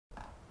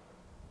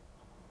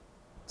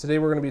Today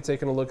we're going to be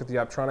taking a look at the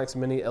Optronics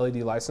Mini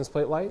LED license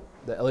plate light.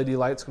 The LED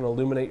light is going to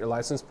illuminate your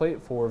license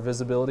plate for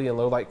visibility in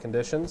low light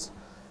conditions.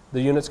 The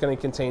unit's going to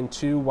contain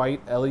two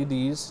white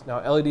LEDs.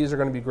 Now LEDs are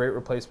going to be great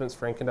replacements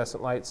for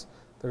incandescent lights.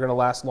 They're going to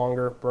last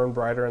longer, burn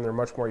brighter, and they're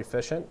much more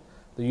efficient.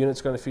 The unit's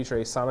going to feature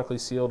a sonically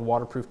sealed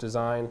waterproof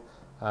design.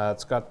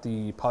 It's got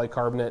the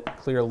polycarbonate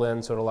clear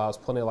lens, so it allows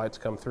plenty of light to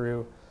come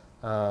through.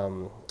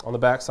 On the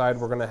back side,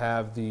 we're going to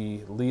have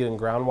the lead and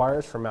ground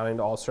wires for mounting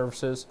to all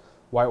surfaces.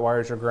 White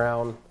wire is your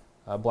ground,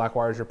 black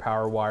wire is your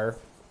power wire.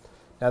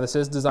 Now this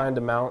is designed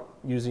to mount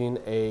using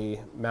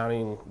a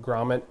mounting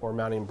grommet or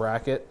mounting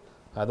bracket.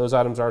 Those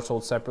items are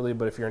sold separately,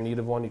 but if you're in need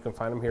of one, you can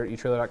find them here at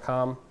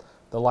etrailer.com.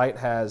 The light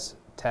has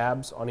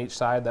tabs on each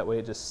side, that way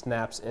it just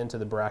snaps into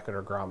the bracket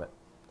or grommet.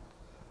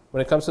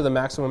 When it comes to the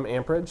maximum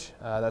amperage,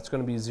 that's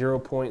going to be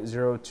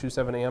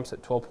 0.027 amps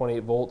at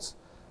 12.8 volts.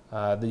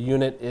 The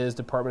unit is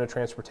Department of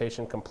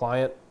Transportation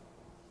compliant.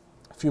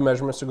 A few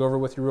measurements to go over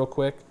with you real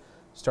quick,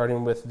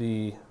 starting with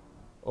the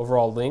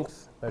overall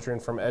length, measuring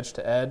from edge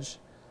to edge.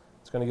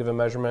 It's going to give a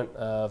measurement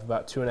of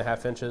about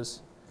 2.5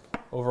 inches.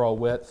 Overall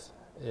width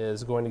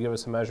is going to give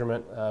us a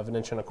measurement of 1.25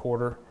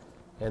 inches,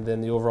 and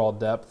then the overall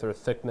depth or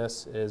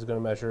thickness is going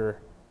to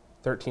measure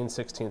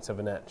 13/16 of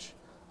an inch.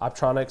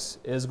 Optronics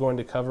is going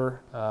to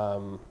cover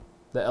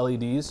the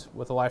LEDs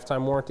with a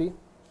lifetime warranty.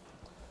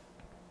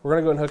 We're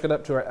going to go and hook it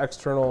up to our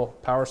external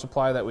power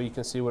supply, that way you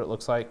can see what it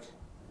looks like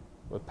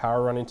with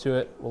power running to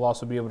it. We'll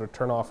also be able to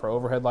turn off our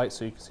overhead light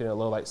so you can see it in a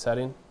low light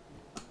setting.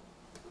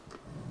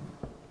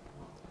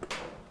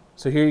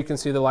 So here you can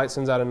see the light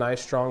sends out a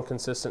nice, strong,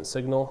 consistent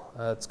signal.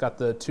 It's got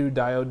the two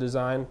diode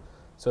design,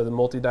 so the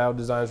multi-diode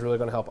design is really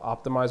going to help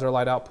optimize our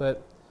light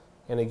output.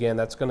 And again,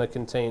 that's going to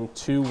contain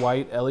two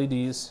white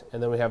LEDs,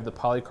 and then we have the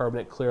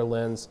polycarbonate clear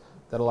lens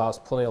that allows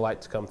plenty of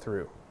light to come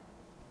through.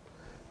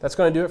 That's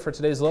going to do it for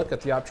today's look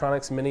at the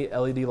Optronics Mini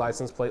LED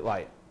license plate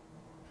light.